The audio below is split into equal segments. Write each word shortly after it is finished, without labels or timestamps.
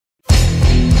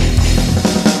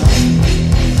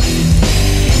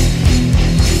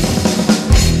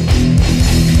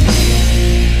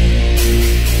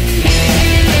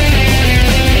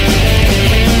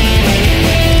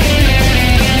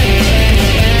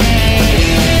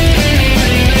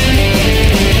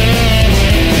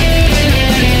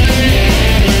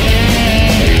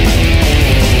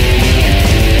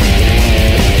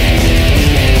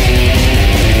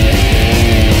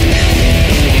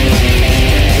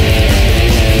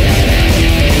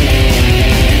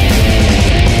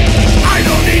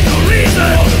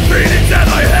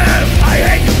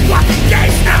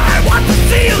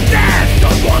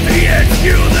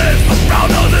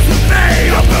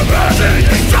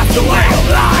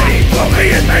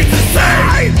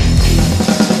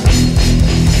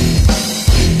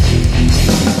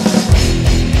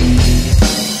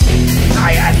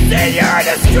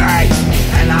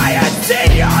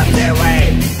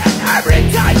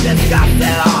discuss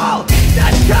it all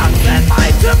that comes and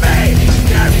lied to me.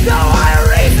 There's no higher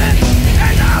reason,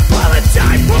 and I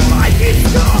apologize for my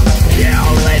ego. The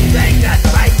only thing that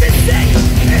makes me sick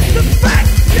is the fact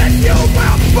that you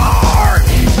were born.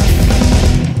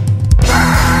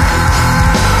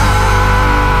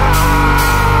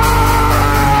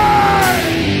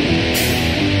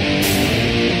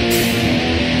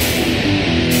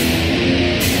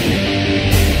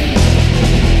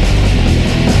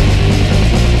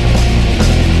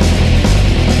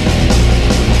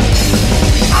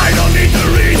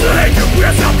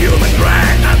 Some human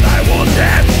drag, and I won't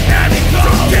have any call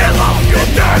to kill off your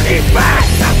dirty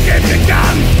facts. I'll give you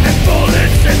gun and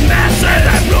bullets in masses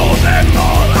and blow them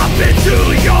all up into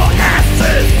your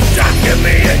asses. Just give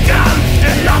me a gun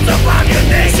and lots of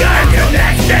ammunition, and your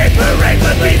next day parade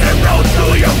will be the road to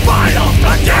your final.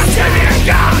 Just give me a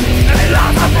gun and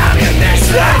lots of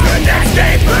ammunition, and your next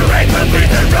day parade will be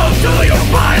the road to your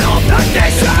final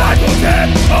location. I will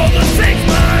get all the things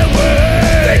my way.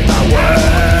 Take my word.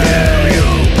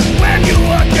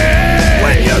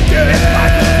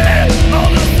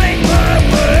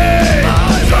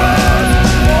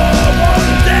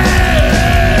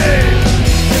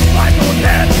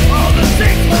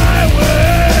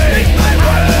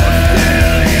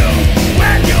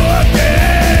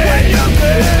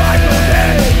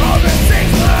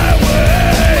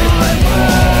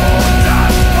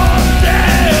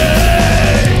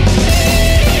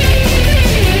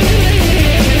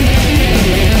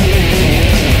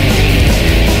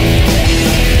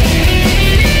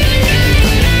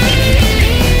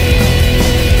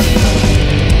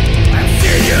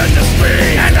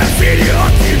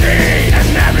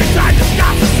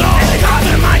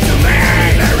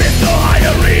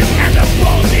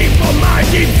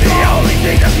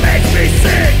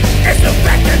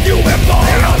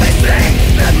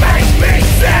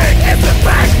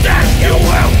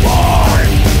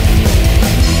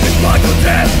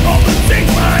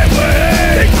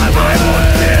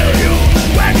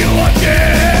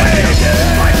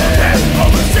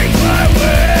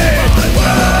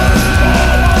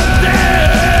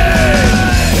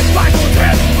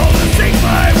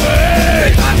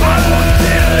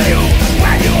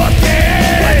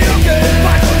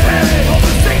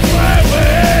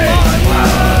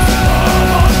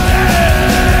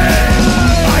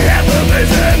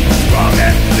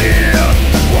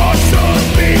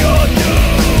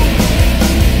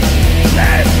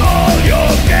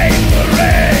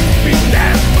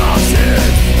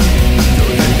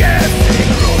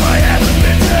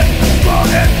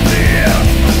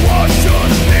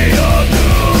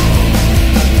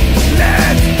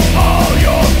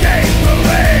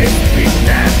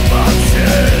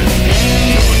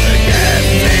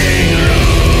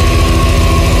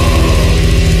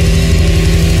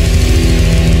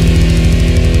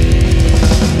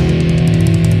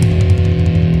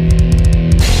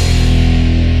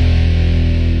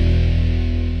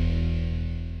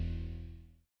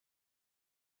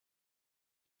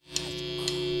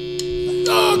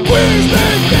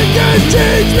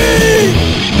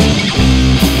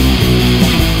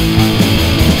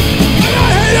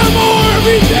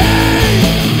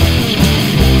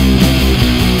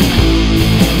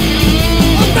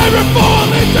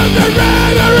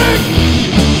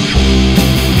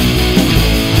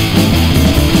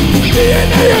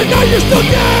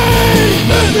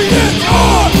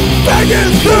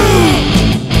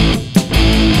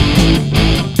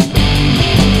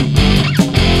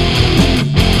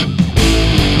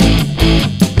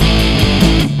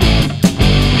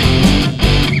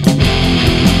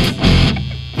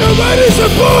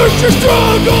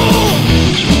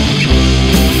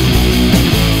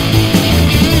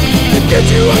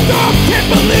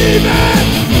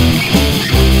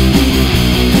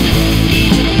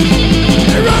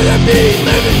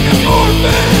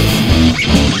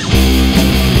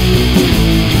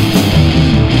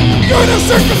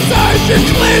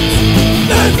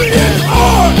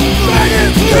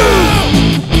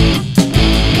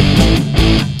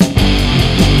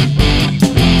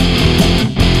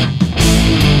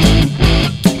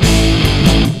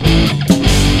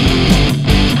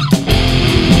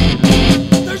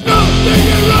 There's nothing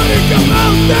erotic about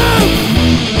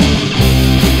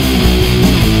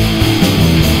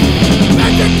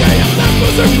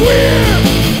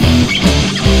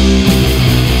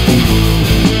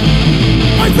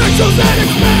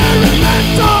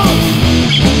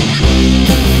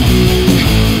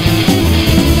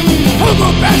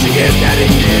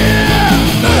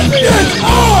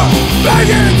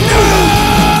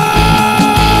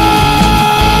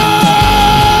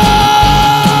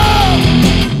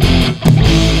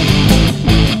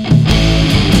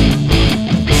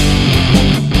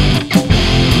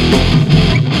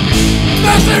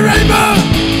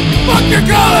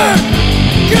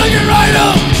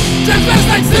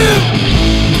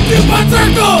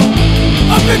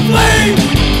open flame.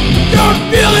 You're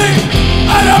feeling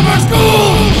out of our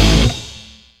school.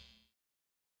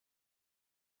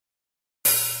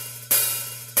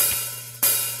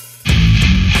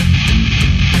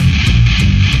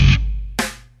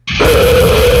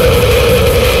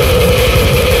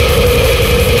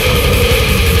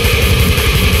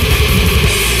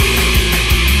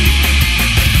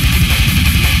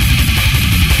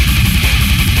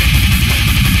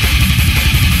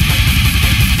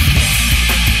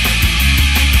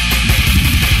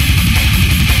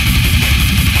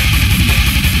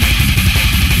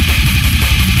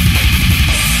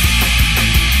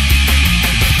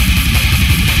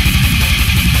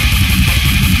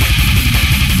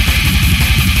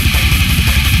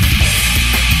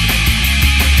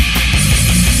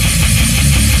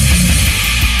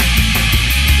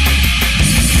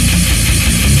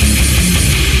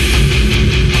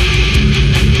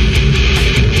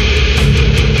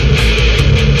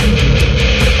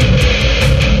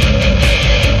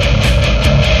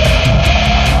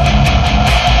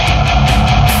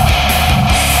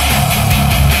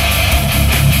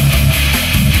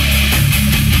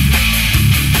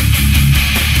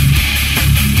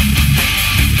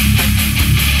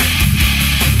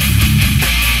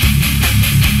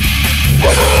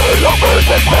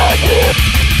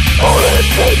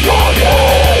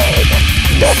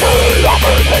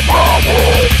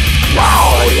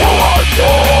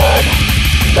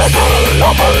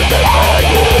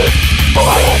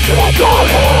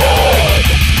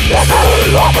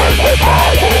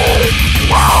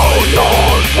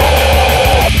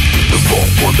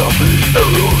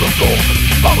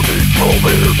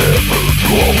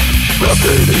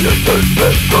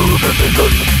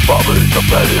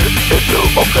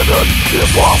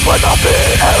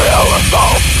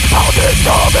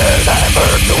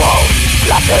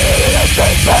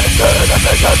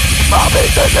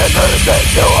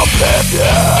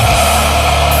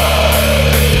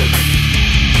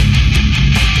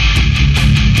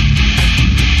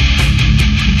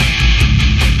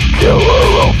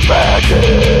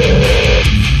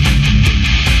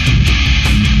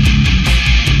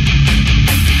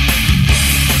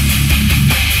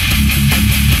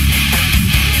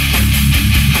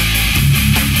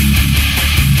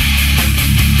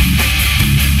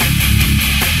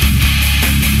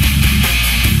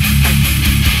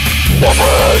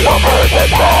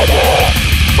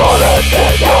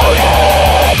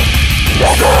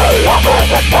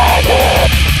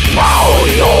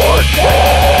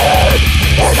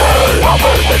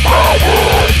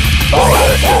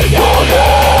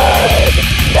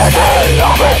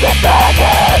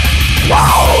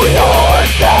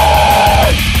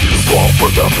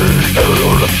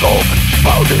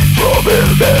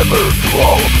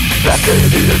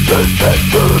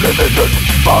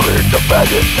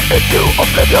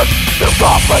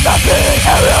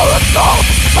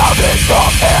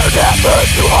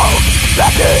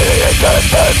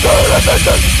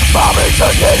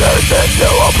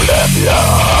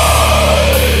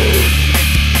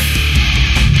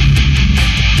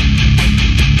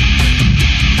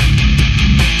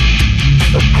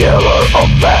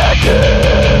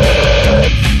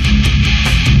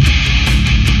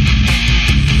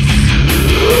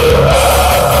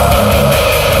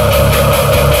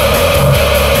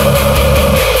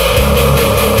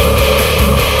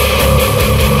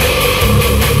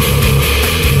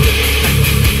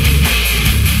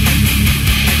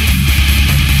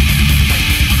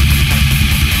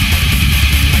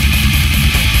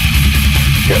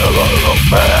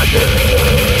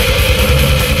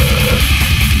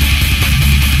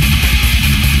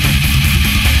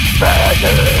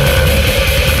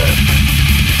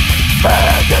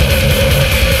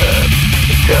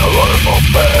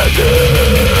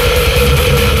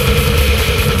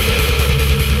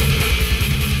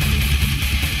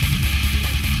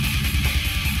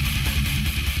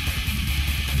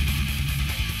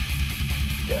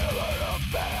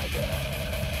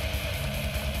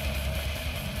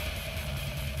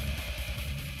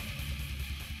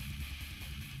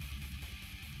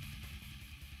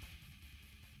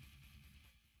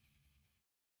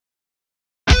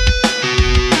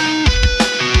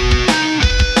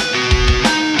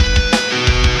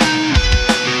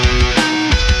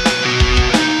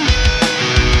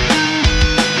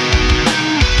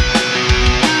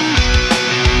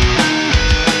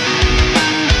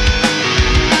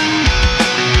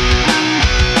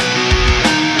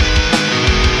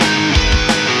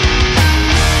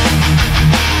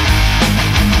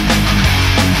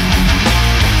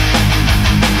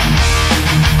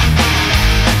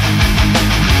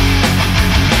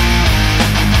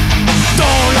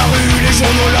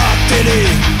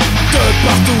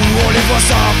 partout on les voit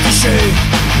s'afficher,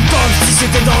 comme si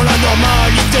c'était dans la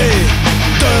normalité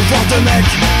de voir deux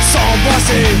mecs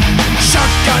s'embrasser.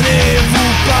 Chaque année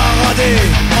vous paradez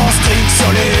en string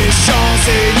sur les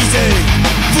Champs-Élysées.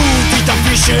 Vous dites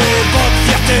afficher votre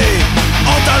fierté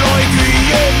en talons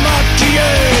aiguilles et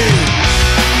maquillés.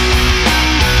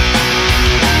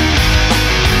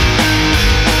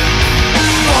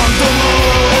 Bande de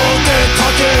mots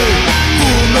détraqués,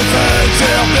 vous me faites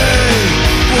gerber.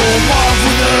 Pour moi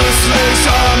vous ne serez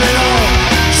jamais là,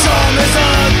 jamais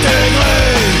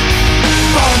intégrés.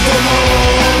 Bande de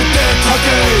mots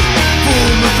détraqués, vous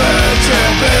me faites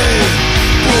gerber.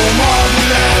 Pour moi vous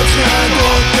n'êtes rien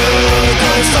d'autre que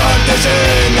de sales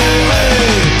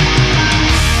dégénérés.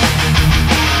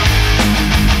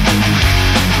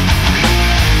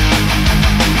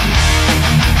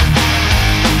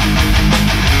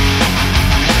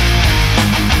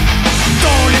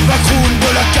 Dans les backrooms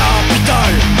de la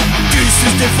capitale, tu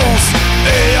suces, défonces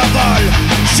et avales.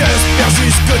 J'espère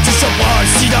juste que tu choperas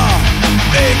le sida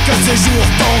et que ces jours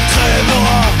t'en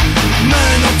crèveras.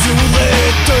 Maintenant tu voudrais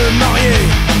te marier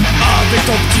avec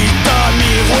ton petit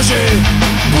ami Roger,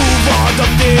 pouvoir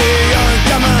adopter un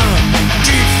gamin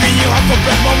qui finira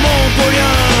complètement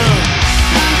mongolien.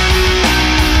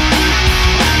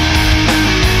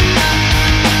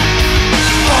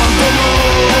 Bande de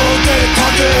mots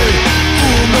détraqués,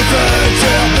 vous me faites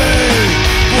gerber.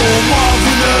 Pour moi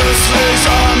vous ne serez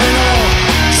jamais là,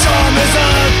 jamais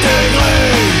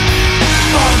intégrés.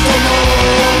 Bande de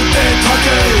mots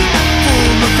détraqués, vous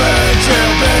me faites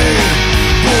gerber.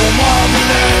 Pour moi vous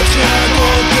n'êtes rien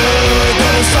d'autre que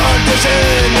de sales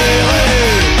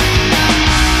dégénérés.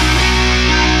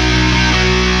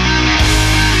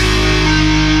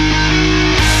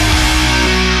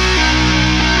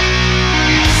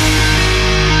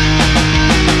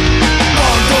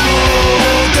 Bande de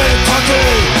mots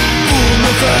détraqués, vous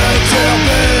me faites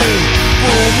gerber.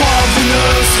 Pour moi vous ne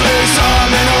serez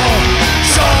jamais là,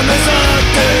 jamais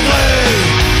intégrés.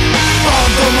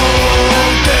 Bande de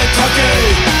mots détraqués,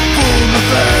 vous me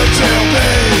faites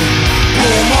gerber.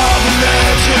 Pour moi vous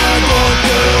n'êtes rien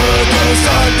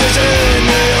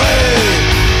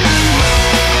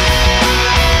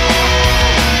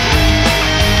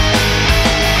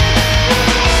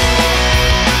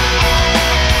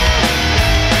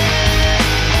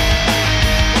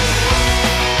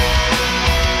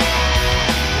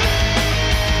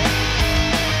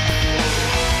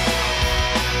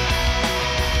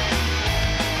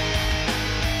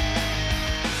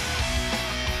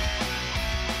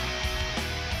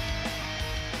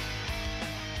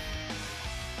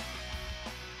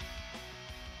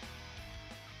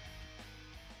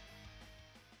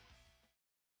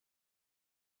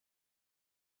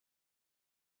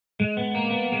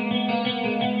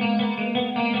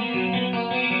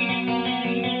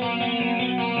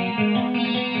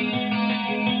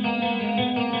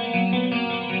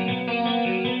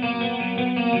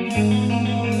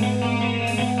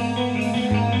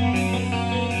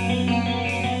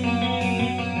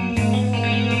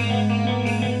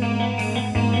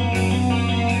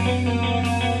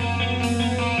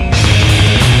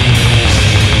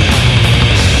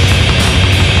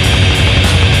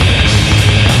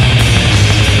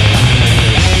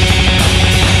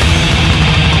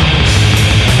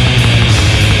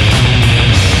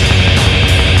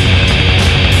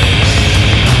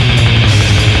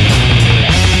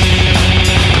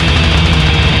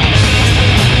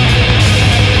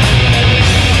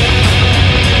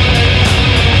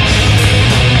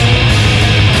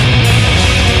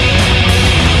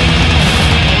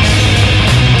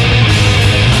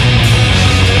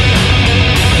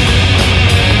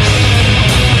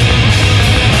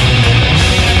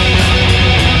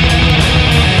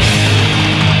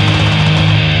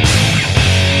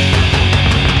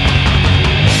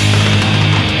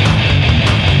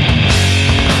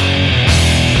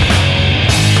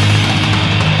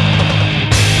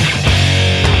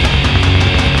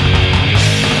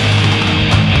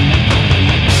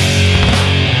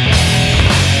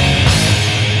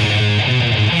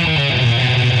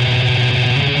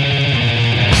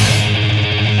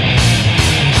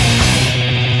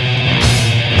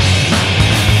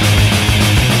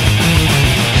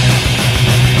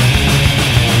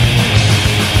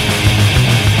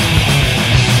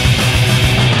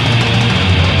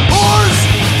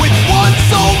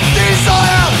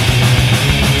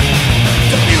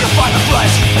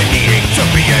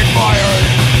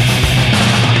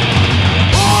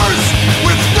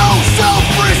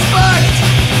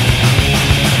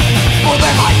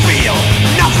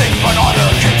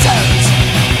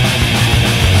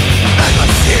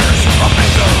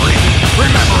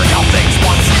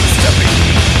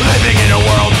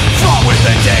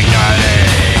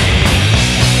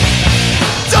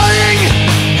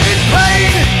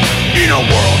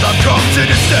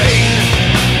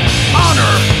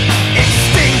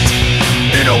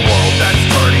a world that's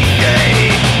turning gay.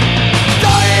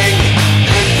 Dying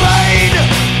in pain,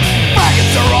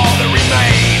 faggots are all that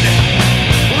remain.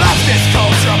 Leftist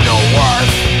culture of no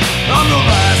worth, I'm the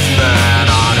last man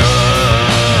on earth.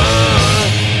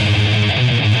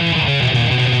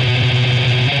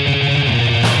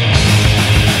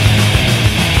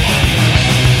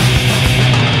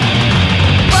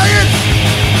 Faggots,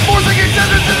 forcing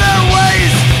acceptance in their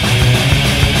ways,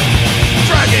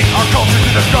 dragging our culture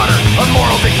to the gutter of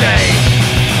moral decay.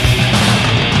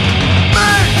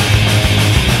 Men,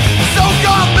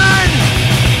 so-called men,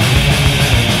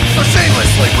 so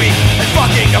shamelessly weak and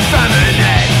fucking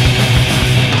effeminate.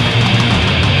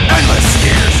 Endless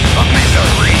years of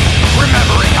misery,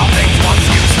 remembering how things once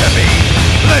used to be,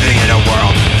 living in a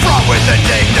world fraught with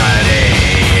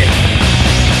indignity.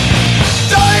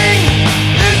 Dying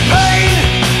in pain,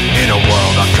 in a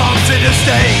world I've come to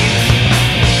disdain.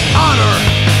 Honor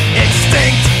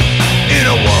extinct, in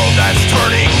a world that's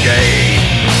turning gay.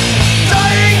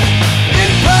 Dying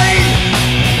in pain,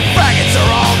 faggots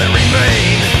are all that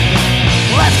remain.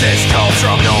 Leftist culture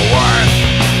of no worth,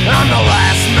 I'm the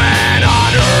last man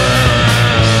on earth.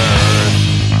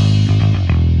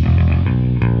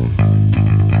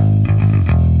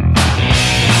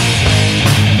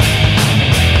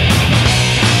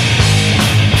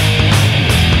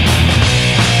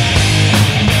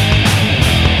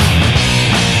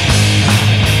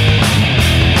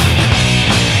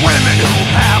 Women who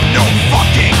have no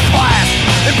fucking class,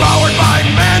 empowered by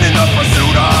men in the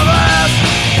pursuit of ass.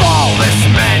 Lawless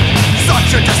men,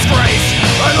 such a disgrace,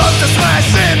 I love to smash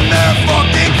in their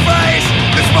fucking face.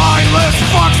 This mindless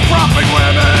fucks propping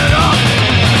women up,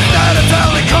 instead of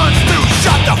telling cunts to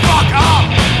shut the fuck up.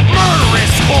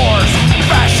 Murderous whores,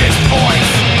 fascist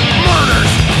voice,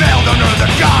 murders veiled under the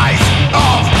guise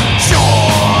of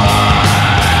choice.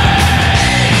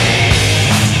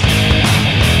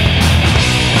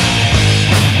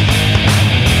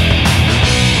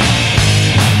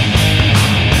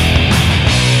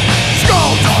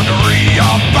 Skullduggery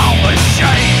of boundless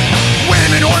shame,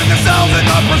 women hoarding themselves in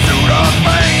the pursuit of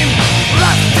fame.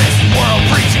 Leftist world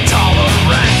preaching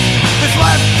tolerance, this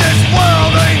leftist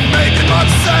world ain't making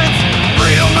much sense.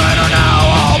 Real men are now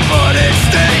all but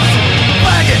extinct.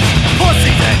 Faggots,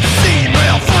 pussies and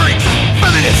female freaks,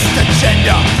 feminist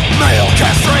agenda, male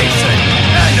castration,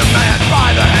 and a man by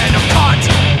the hand of cunt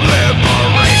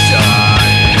liberation.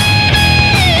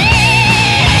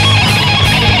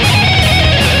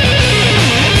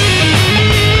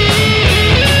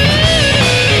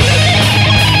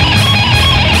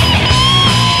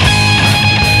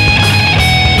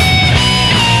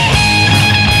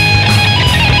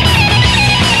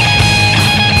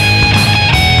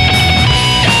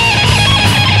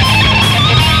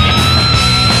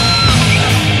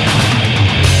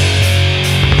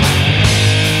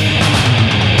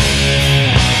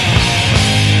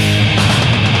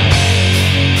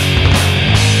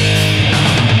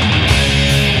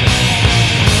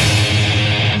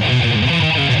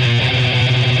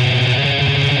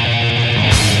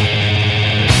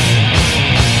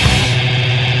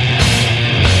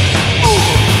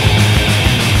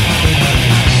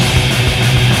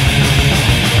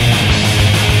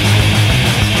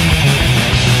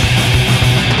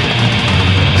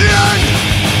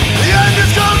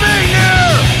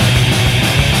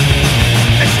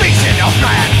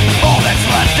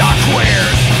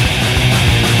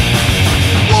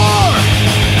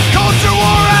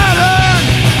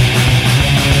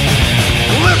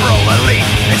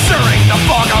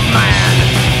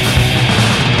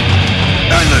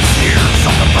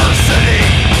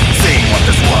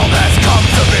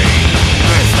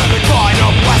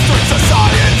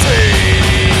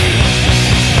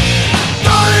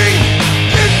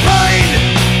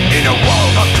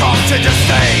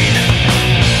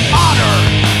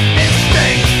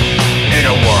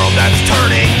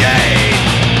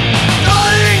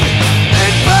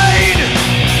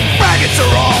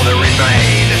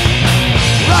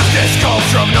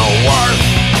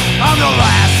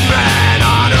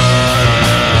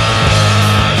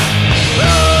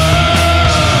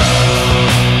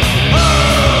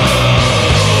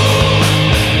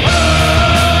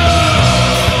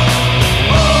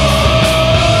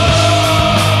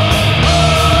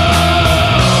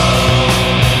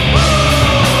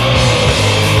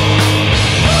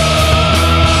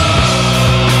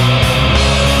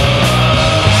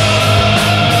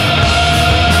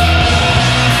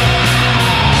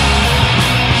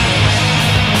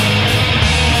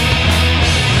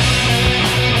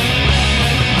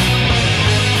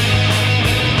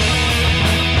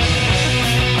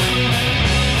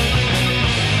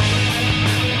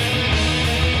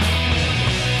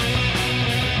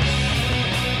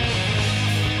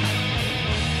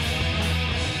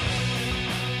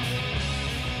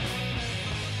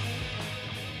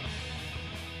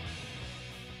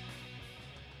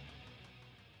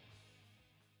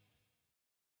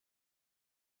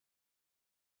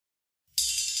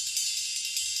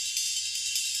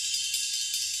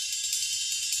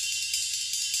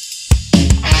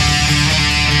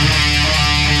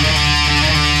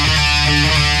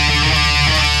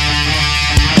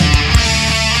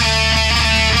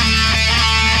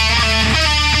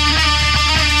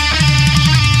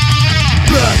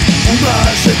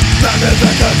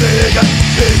 Elnézeket téged,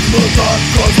 így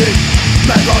mutatkozik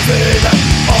meg az élet,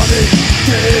 ami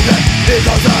téged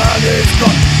igazán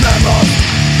izgat. Nem az,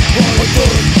 hogy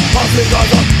tud az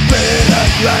igazat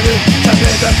véletlenül, sem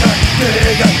érdekel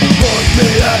téged, hogy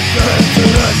miért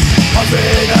szűröd az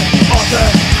élet. A te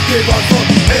kibaszott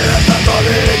életed a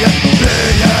lényeg,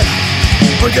 lényeg,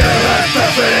 hogy élete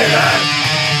féled.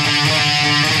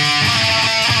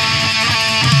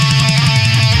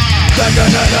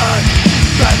 Degenerál,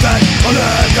 beteg a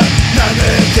lelked, nem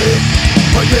érti,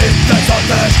 hogy mit tesz a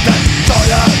tested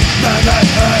saját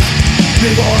nemedhez.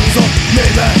 Mi vonzott,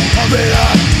 miben a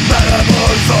világ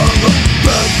beleborzongott,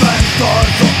 bőbben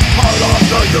tartok,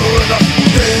 haladra gyúrnak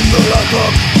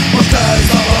indulatok, most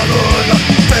elszabadulnak,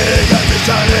 téged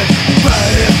viselni,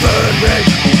 fehér törvény,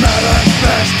 meleg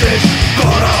festés,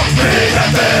 korok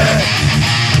véget ér.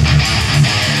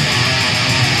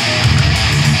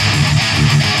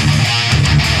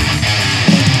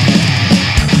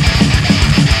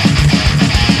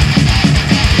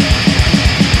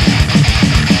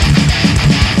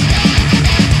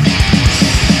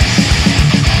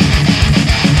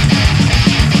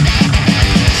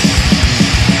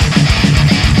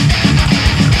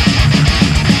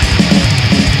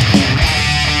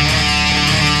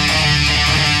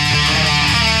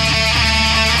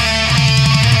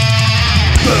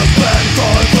 Bőbben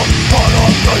tartok,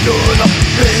 haladra gyúrnak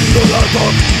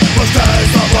indulatok, most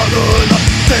elszabadulnak,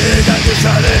 téged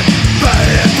viseli,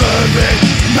 fehér törvény,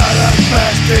 meleg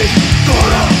festés,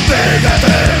 korok véget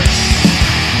ér.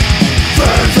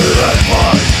 Szentszület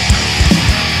vagy,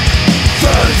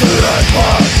 szentszület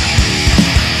vagy,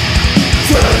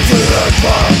 szentszület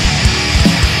vagy,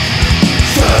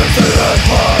 szentszület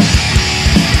vagy,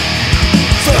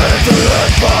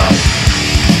 szentszület vagy.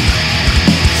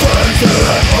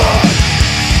 Szentszület vagy,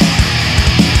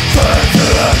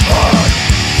 szentszület vagy, szentszület vagy,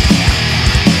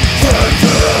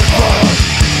 szentszület vagy.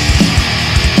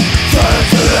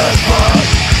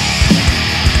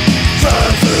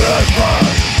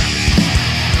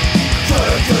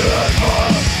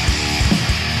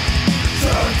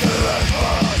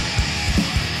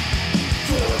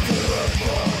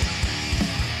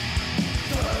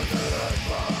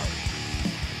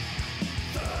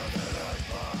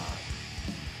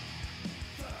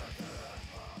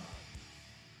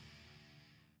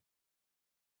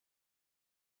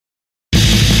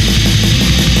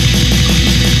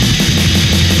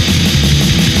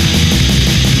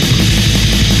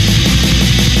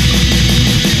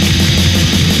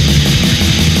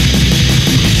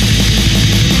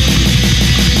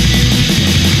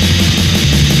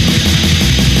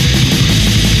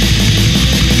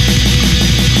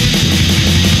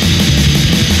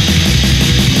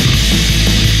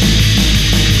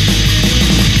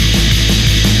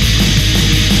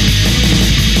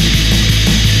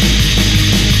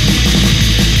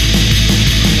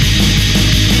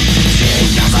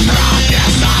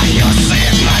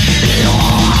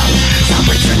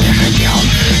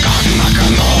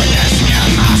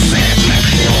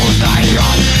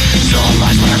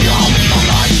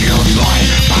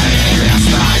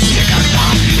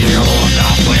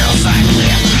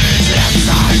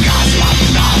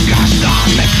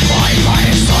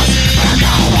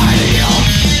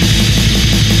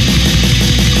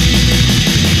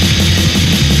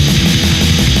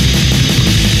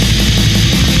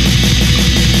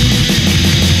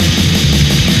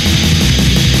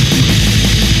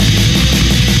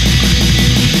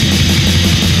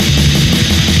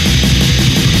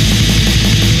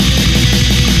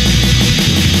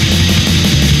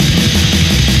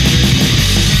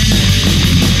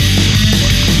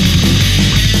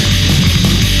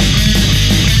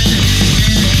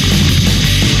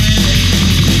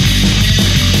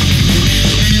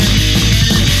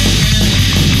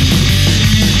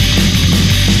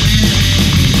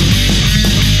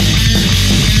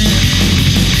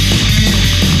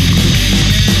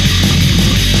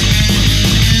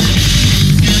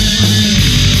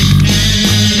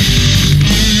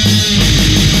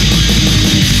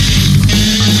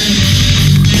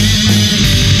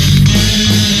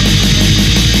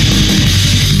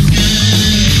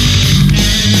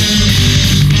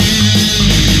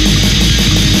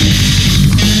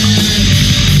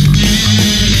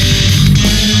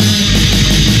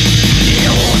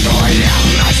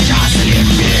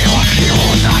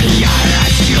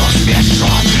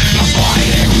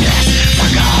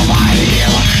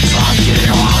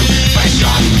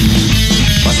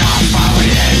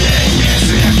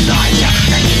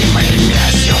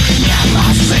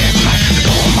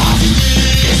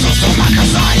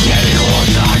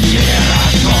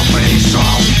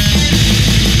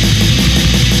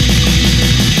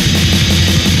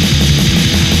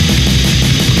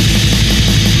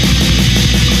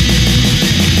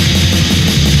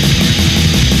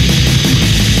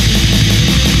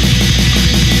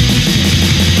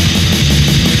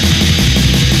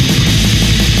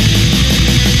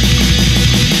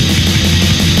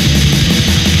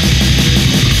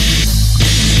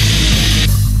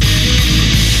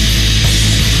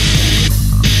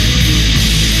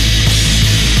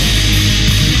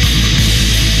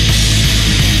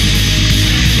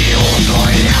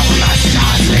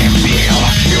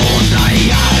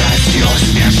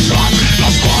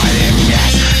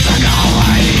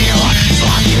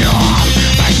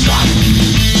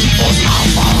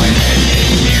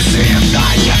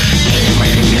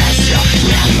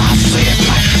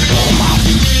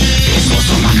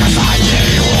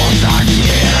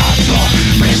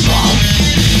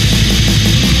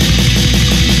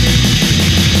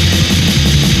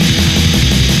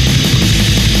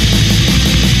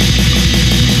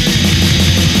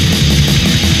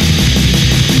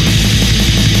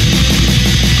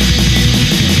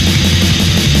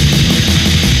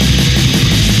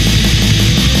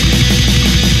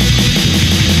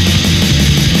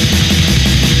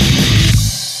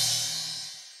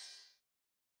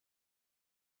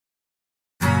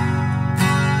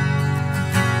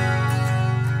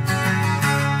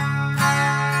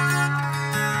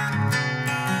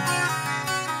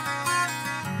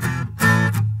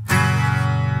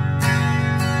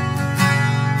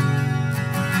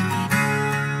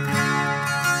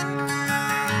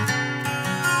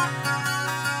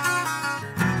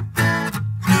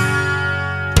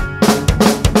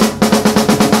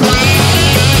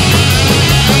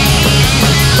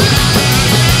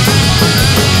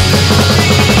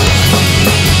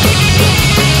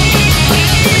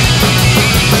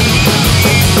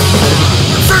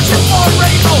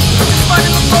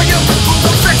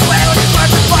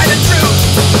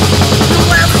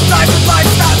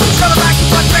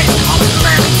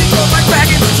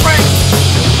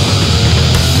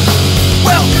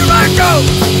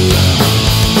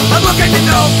 looking to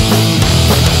know.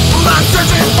 Well, I'm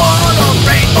searching for a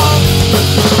rainbow.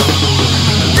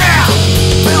 Yeah,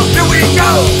 well, here we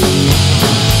go.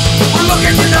 We're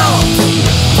looking to know.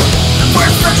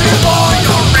 We're searching for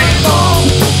your rainbow.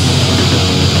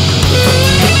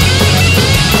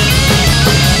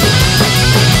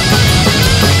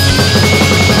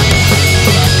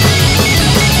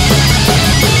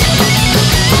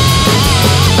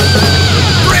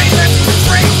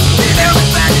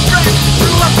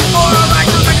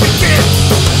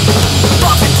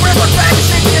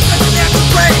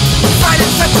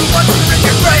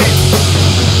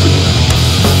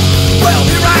 Well,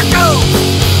 here I go.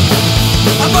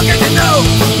 I'm looking to know.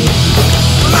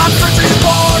 Well, I'm searching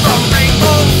for a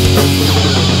rainbow.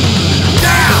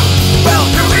 Yeah, well,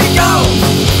 here we go.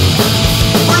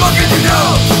 We're looking to know.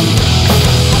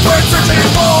 We're searching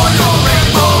for your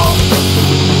rainbow.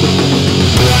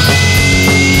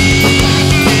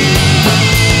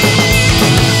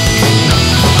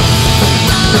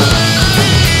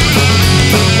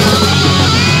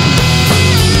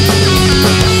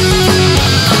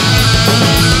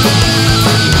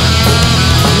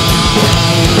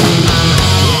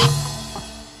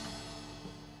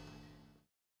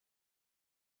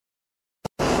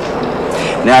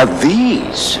 Now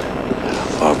these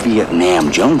are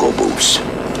Vietnam jungle boots.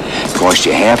 Cost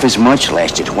you half as much,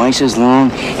 last you twice as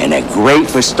long, and are great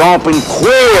for stomping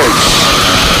queers.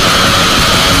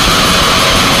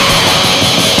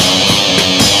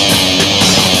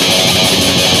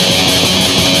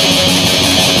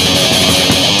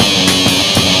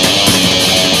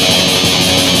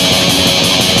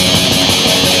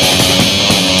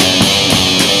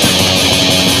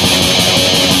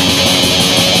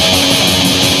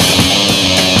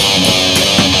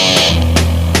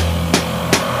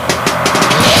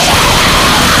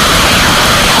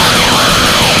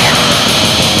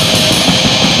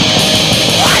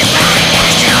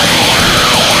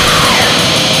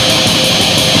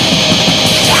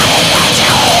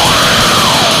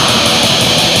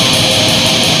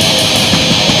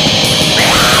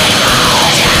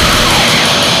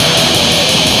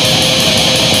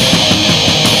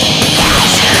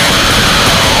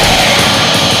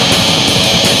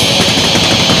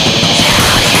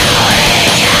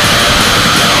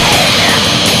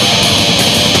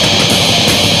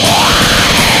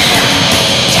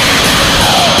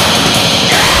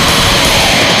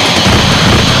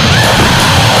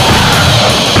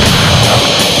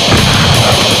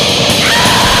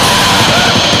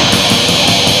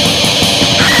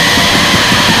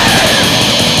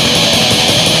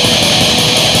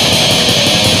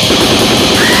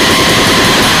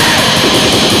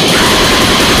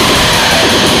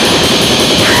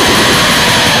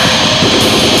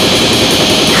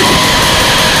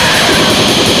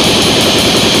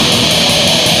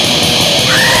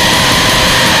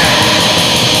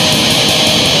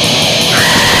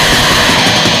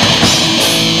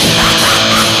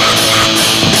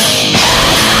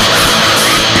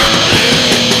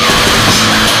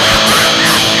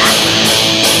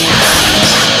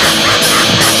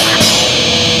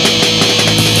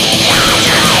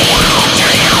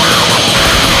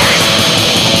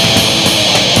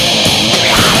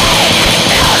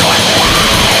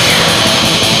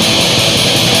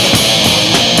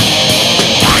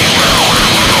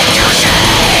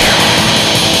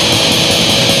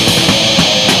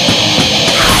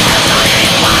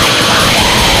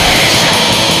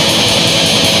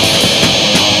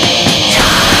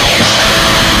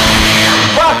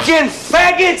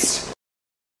 Faggots!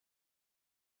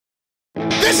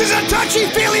 This is a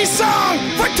touchy-feely song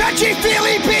for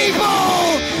touchy-feely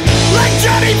people like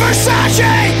Johnny Versace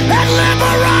and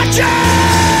Liberace!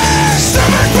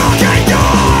 Stupid fucking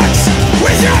dogs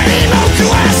with your emo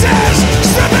glasses!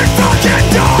 Stupid fucking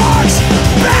dogs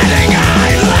batting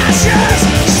eyelashes!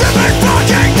 Stupid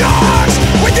fucking dogs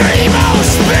with your emo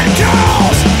spin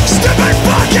curls! Stupid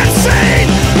fucking scene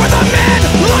where the men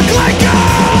look like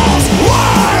girls!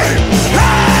 Why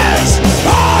has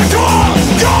hardcore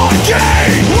gone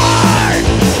gay? Why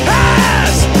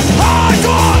has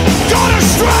hardcore gone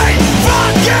astray?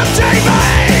 Fuck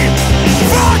MTV!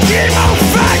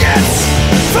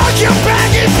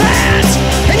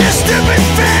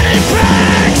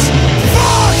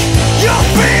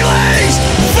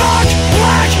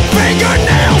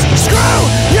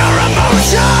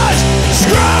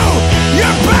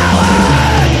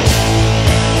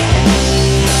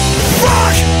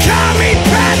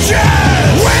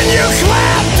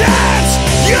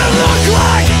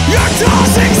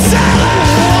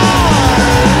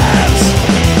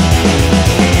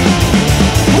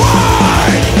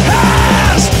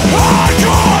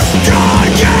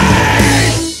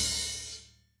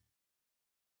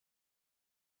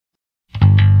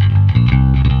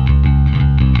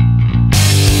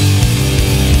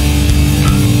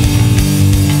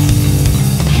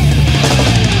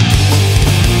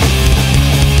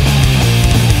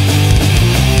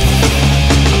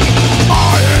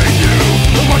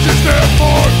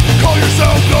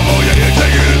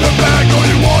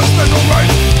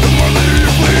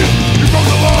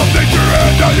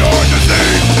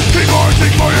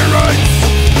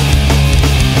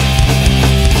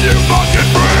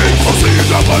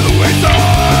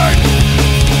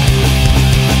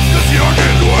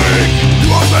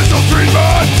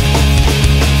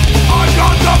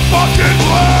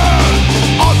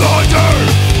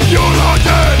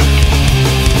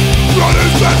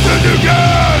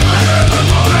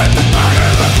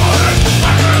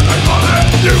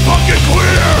 fucking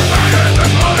queer. Back in the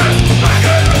closet, back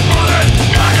in the closet,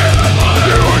 back in the closet.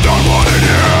 You are not wanted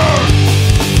here.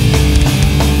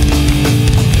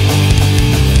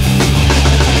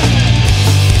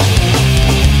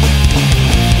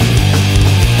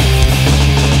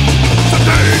 Some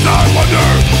days I wonder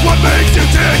what makes you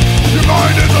tick. Your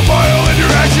mind is a file and your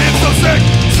actions so sick.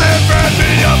 San Fran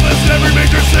Minneapolis, every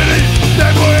major city. They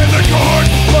play in the court,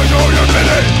 I know your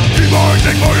pity. Keep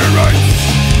marching for your rights.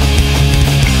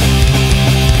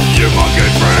 You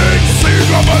fucking freaks, see you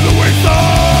drop by the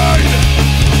wayside.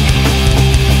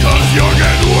 Cause you're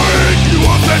getting weak, you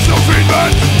want special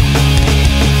treatment.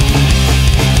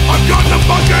 I've got the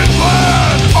fucking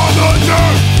plan. I'm the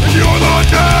dirt and you're the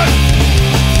dead.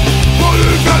 Put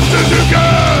it as best as you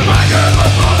can. Back in the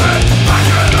closet, back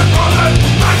in the closet,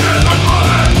 back in the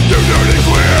closet. You dirty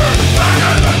queer. Back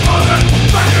in the closet,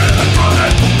 back in the closet,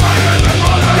 back in the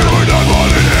closet. You are not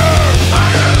wanted here.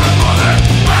 Back in the closet,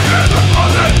 back in the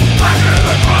closet, back in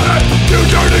the closet. You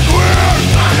dirty queer.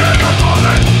 Back in the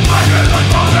closet, back in the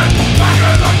closet, back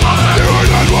in the closet. You are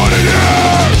not wanted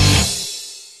here.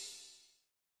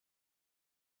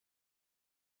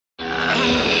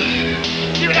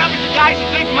 See what happens to guys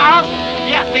with big mouths?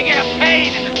 Yeah, they get a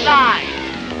pain in the side.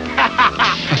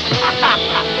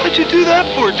 What'd you do that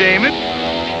for, Damon?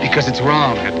 Because it's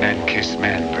wrong that men kiss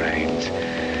man brains.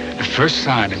 The first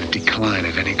sign of the decline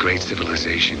of any great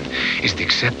civilization is the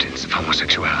acceptance of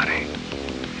homosexuality.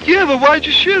 Yeah, but why'd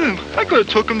you shoot him? I could've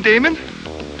took him, Damon.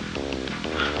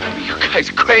 You guys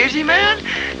crazy, man?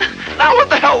 Now what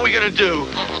the hell are we gonna do?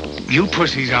 You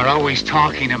pussies are always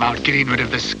talking about getting rid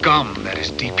of the scum that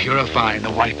is depurifying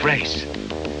the white race.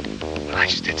 Well, I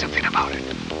just did something about it.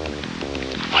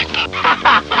 White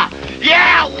power.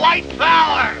 Yeah, white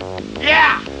power!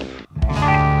 Yeah!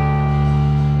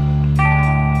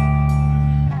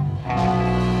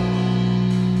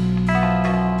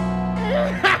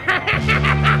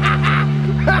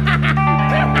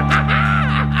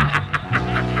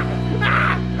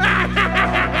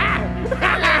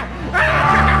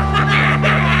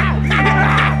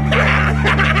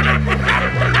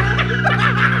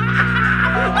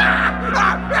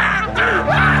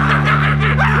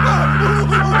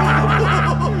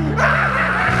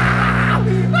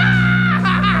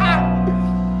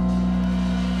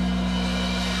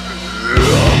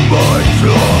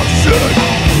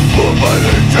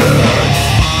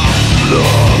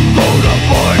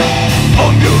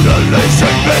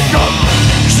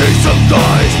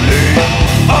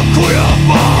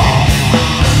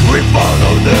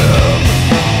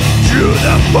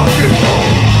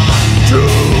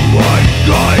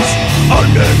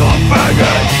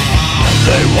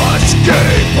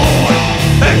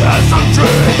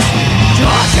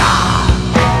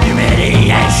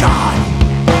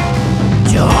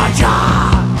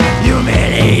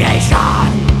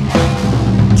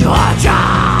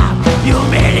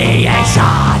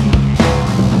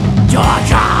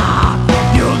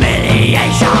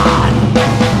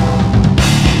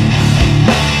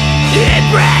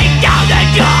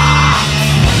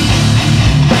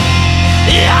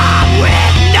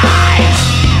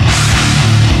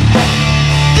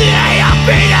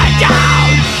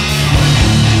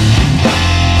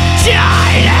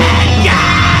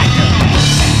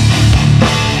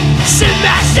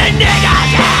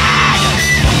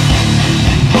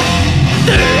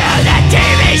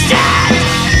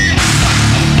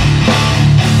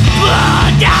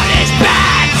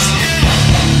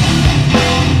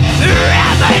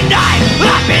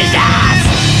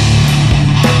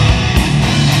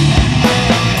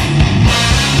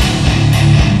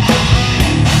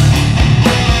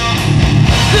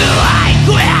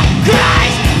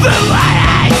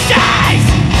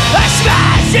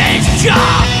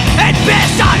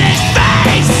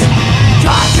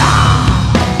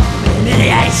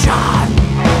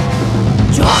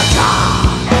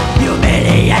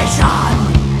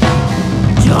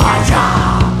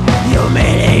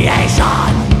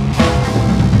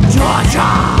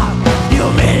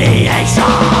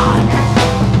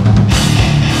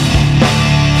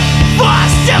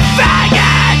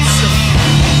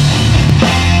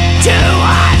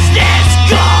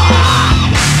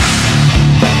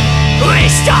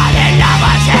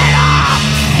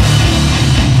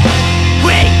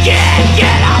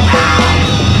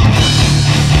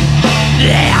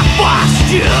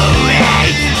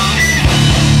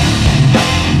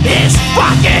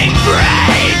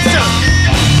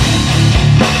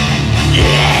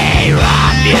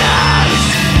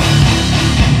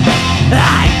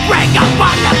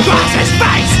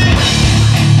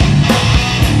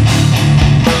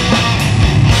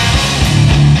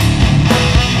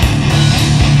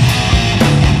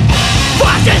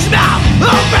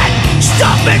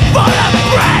 Stuffing full of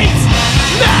brains,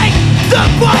 make the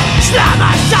boy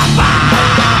slammer suffer.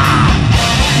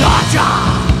 Torture,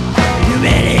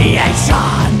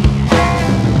 humiliation.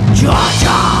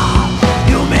 Torture,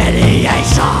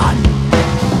 humiliation.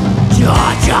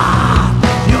 Torture,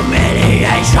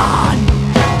 humiliation.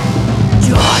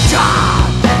 Torture,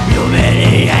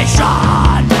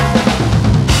 humiliation.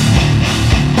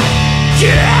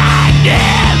 Drag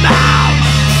him out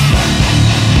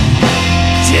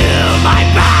to my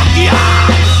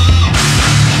backyard.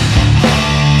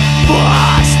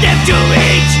 Forced him to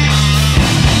eat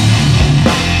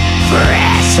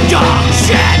fresh dog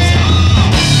shit.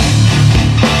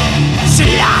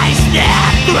 Slice their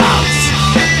throats,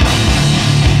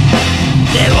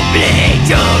 they will bleed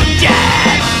to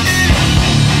death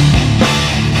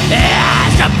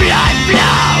as the blood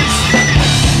flows.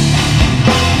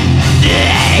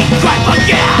 They cry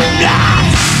forgiveness.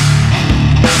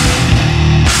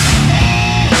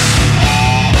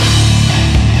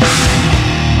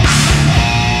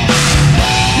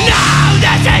 Now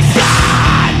this is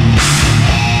done.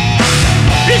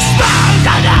 Dispose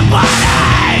of the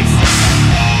bodies.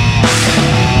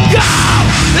 Go out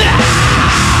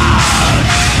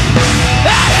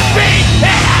and repeat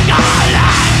it all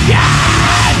again.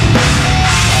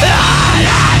 All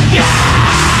again.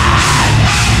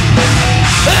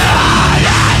 All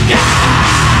again.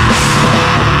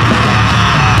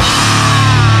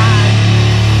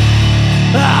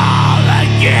 All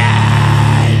again.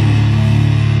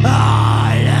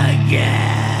 All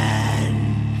again.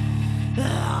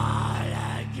 All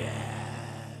again.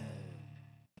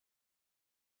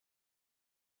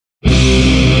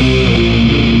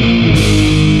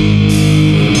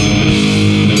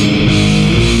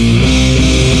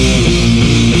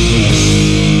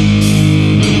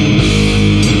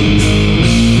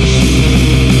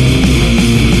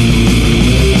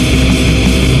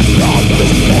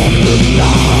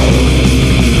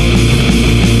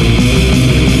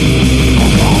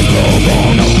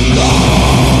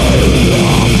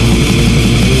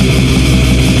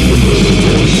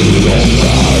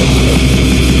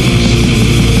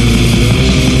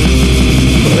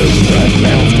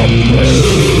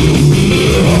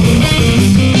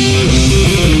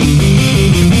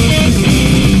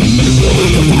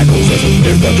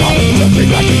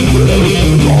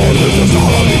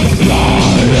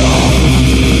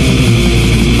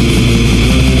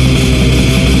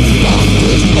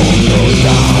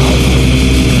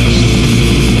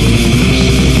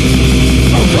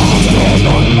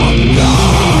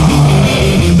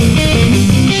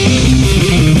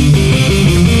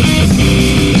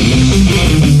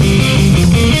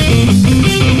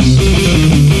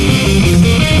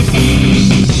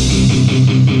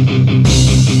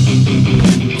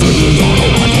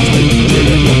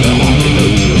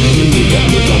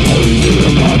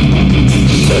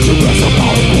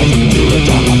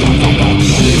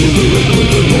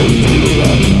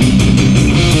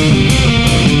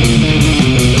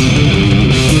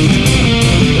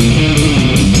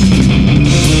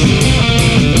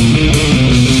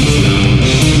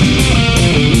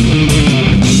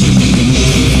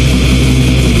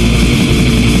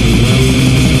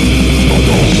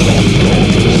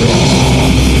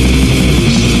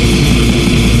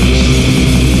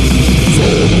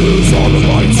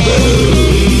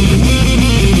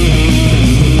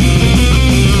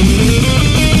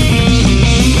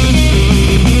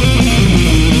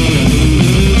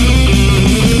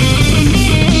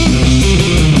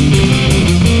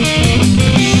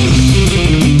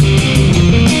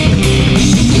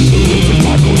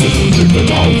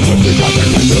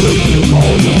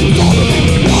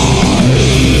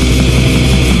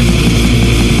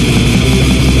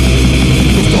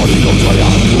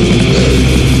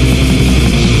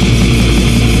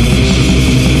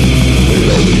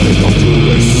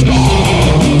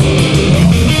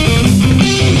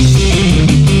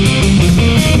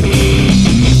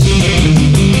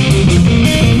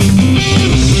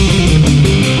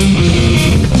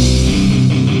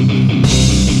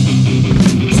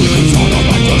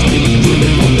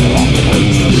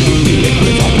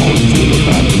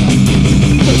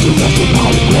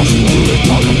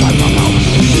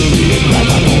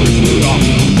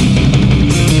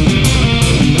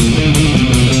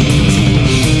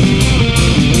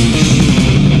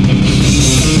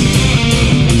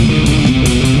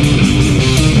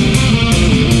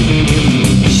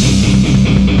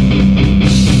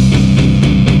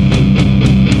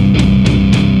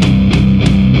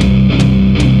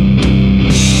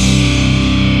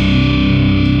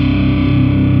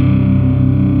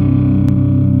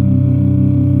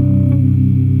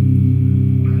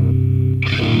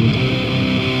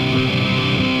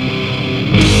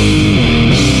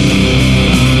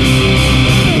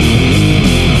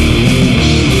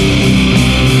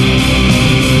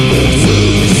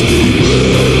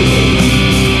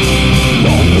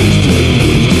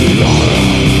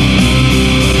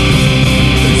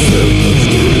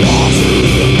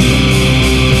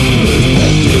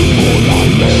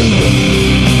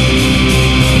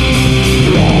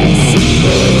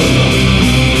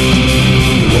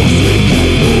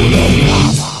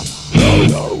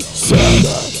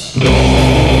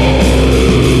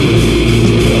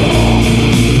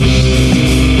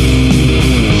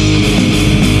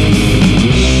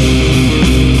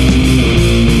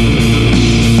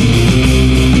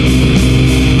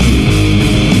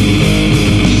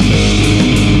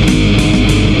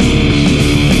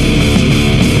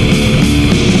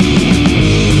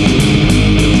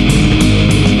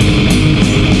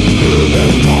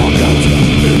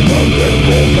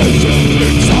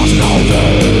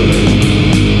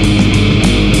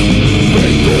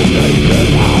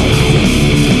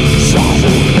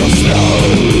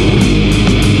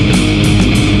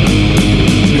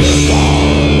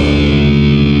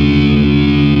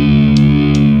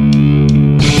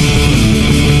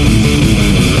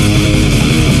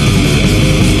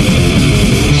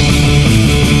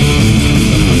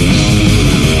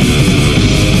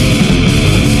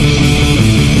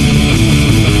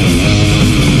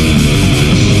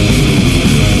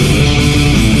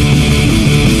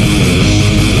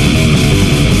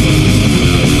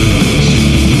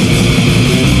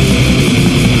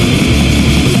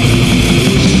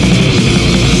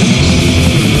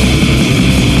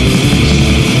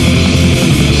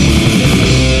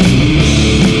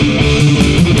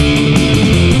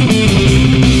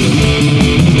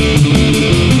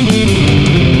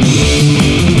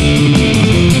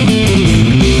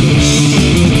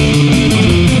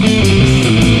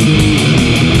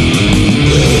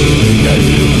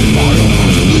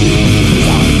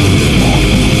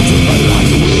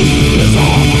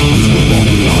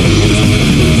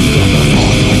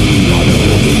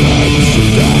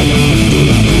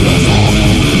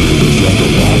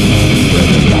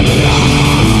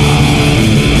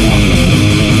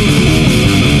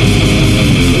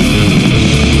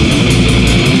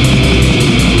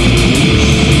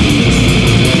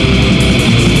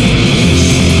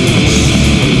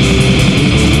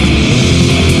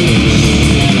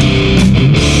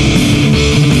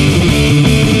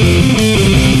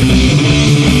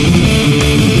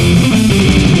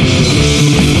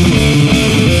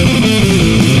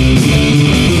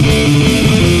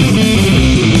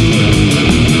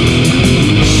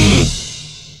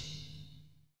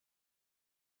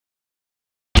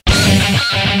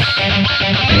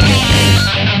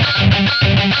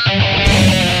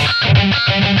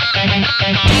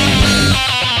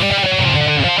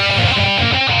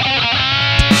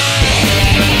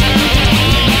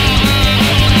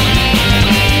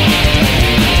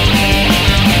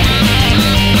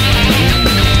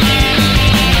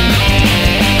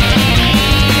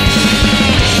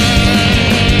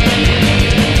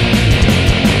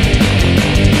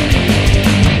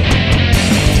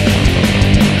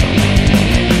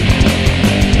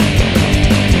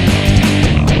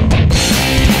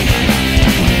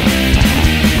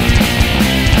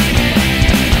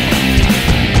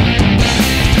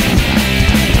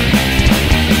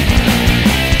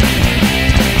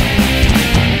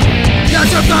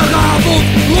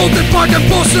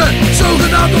 lossen,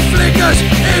 zogenaamd op flikkers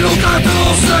in elkaar te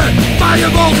rossen. Maar je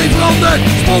wordt geen veranderd,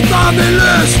 spontaan in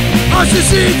lust. Als je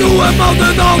ziet hoe een man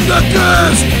een ander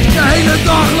kust. De hele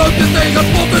dag loopt je tegen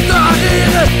potten te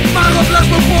ageren, maar op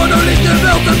lesbo porno ligt je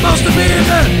wel te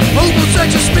masturberen.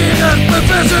 Homoseksen smeren,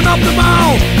 pervers en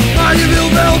abnormaal, maar je wil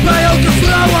wel bij elke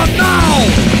vrouw anaal.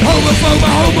 Homofobe,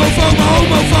 homofobe,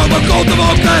 homofobe,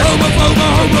 kontenwokkers. Homofobe,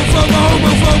 homofobe,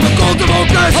 homofobe,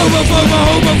 kontenwokkers. Homofobe,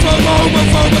 homofobe,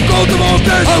 homofobe,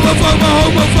 kontenwokkers. Homofobe,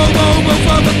 homofobe,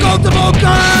 homofobe,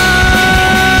 kontenwokkers.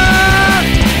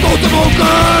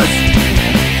 Kontenwokkers.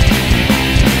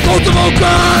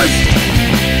 Kontenwokkers.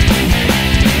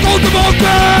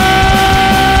 Kontenwokkers.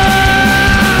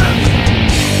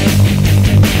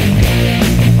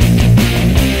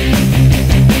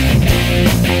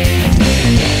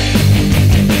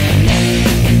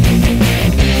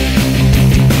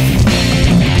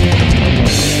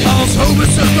 Als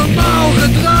homo's zich normaal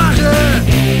gedragen,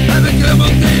 heb ik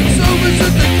helemaal niks over ze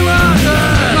te klagen.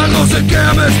 Maar als een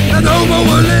kermis en homo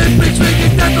olympics, weet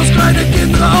ik net als kleine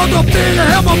kinderen adopteren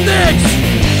helemaal niks.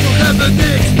 Toch hebben we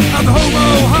niks aan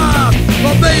homo-haat,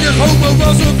 want menig homo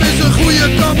was of is een goede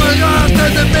kameraad.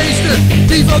 En de meesten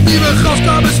die van nieuwe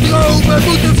gaskamers stromen,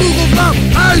 moeten vroeg of laat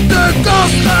uit de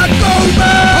kast gaan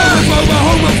komen. Homofobe,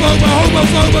 homofobe,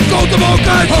 homofobe,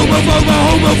 kontenwokkers. Homofobe,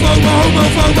 homofobe,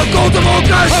 homofobe,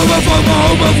 kontenwokkers. Homofobe,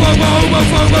 homofobe,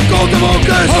 homofobe,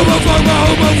 kontenwokkers. Homofobe,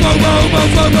 homofobe,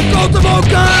 homofobe,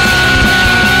 kontenwokkers.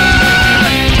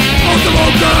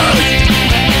 Kontenwokkers.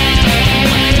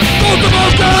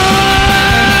 Kontenwokkers.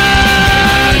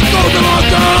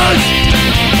 Kontenwokkers.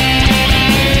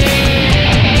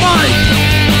 Mike.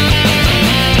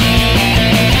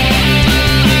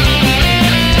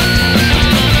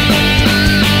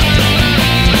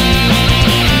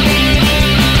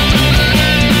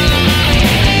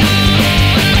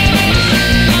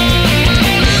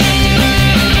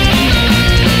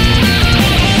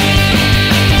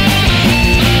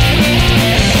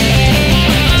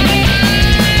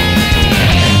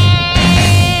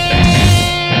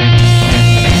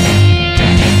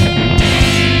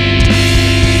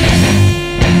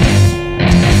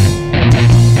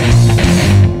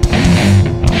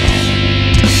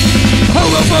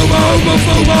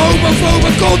 Homofobe, homofobe,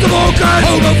 kontenwokkers.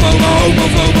 Homofobe,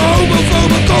 homofobe,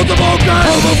 homofobe, kontenwokkers.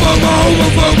 Homofobe,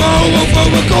 homofobe,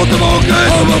 homofobe,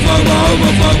 kontenwokkers. Homofobe,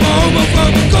 homofobe,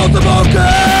 homofobe,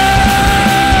 kontenwokkers.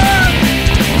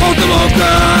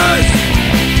 Kontenwokkers.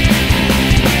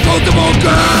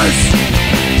 Kontenwokkers.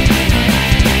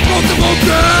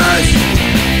 Kontenwokkers.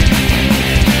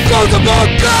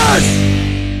 Kontenwokkers.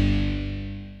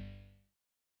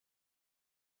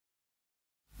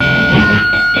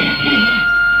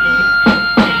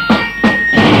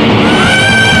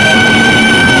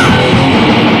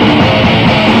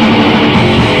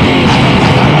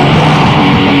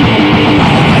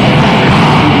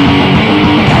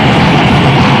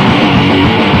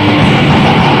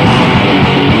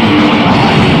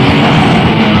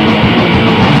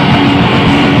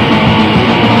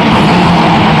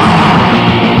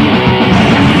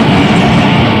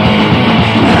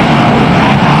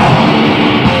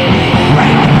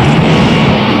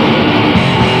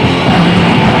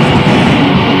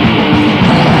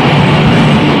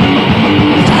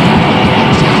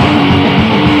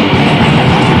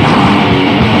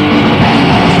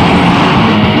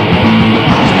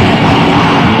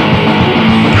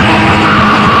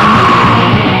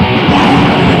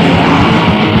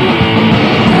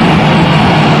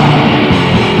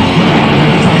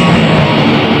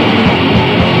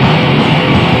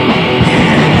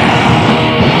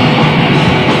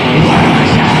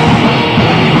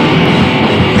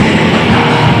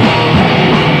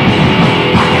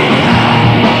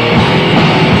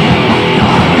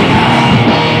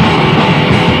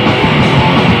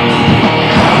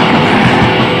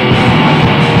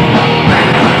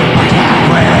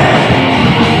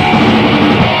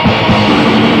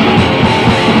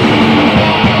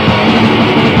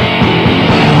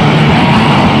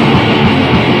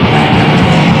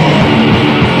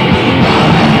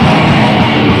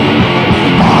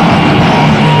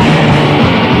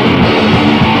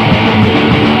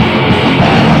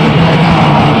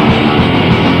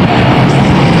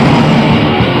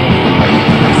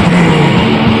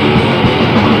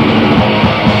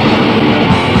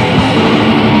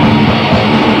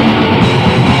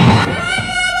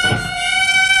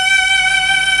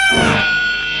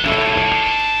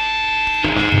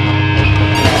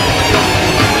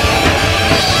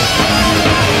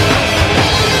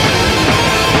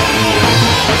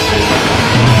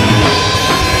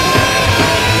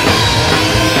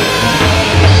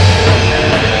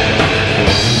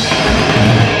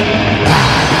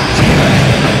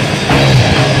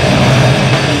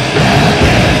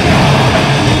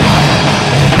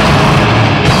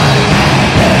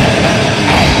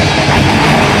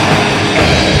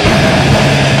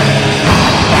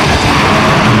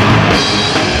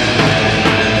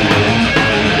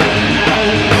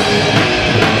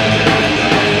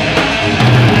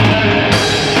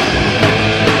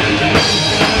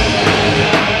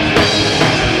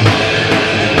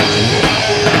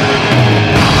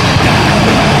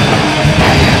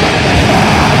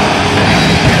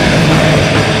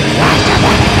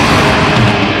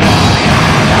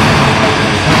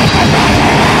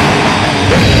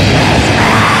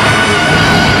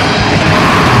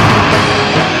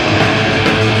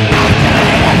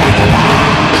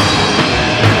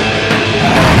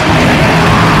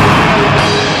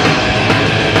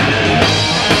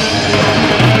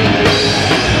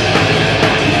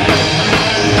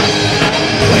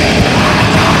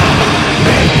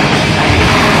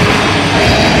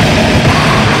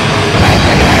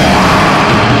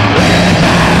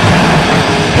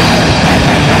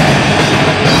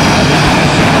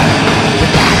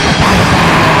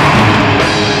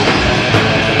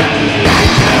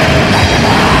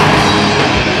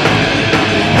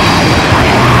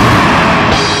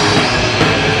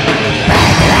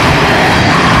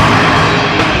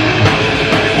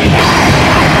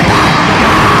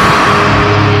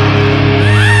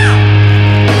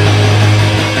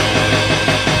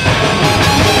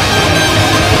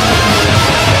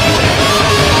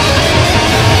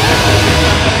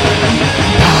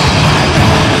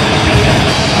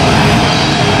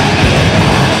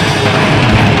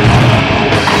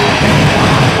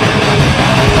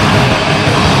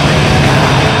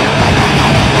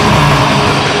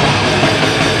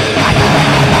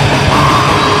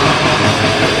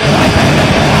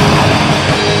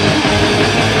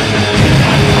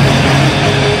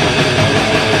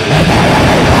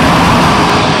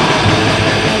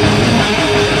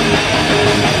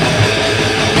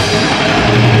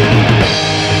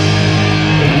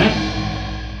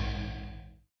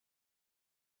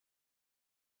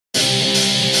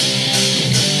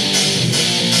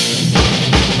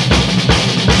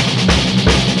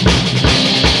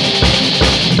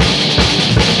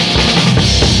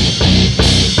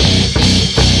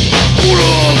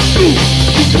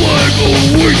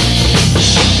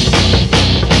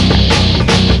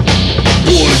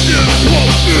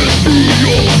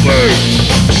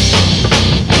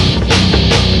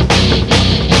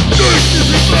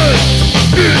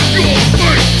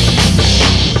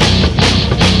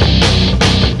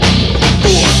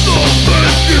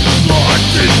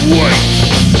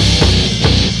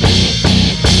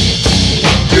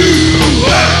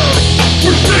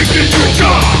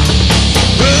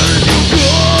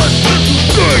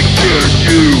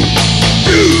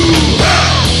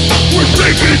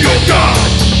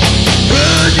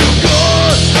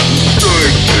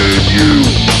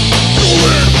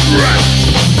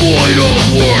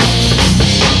 vital work.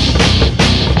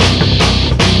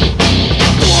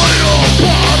 Fly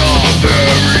upon a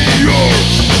barrier.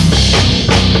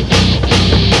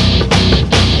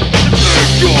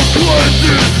 Make your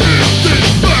cleansing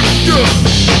disinfection.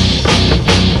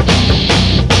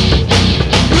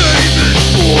 Payment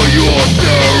for your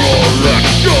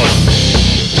dereliction.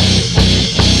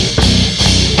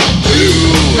 You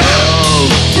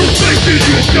have forsaken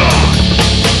your God,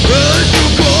 and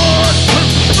your God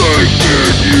has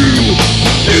forsaken you.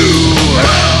 You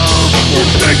have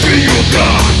forsaken your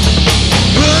God,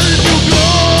 and your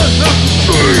God has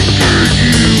forsaken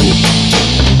you.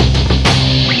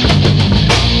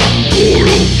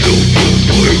 Mortal children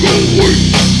fling away.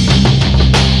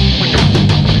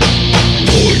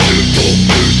 Poison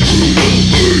pumping through the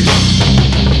veins.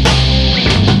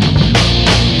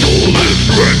 All this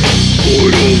wreck,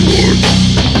 vital work.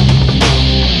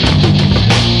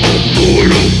 A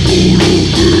vital total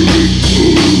very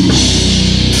good.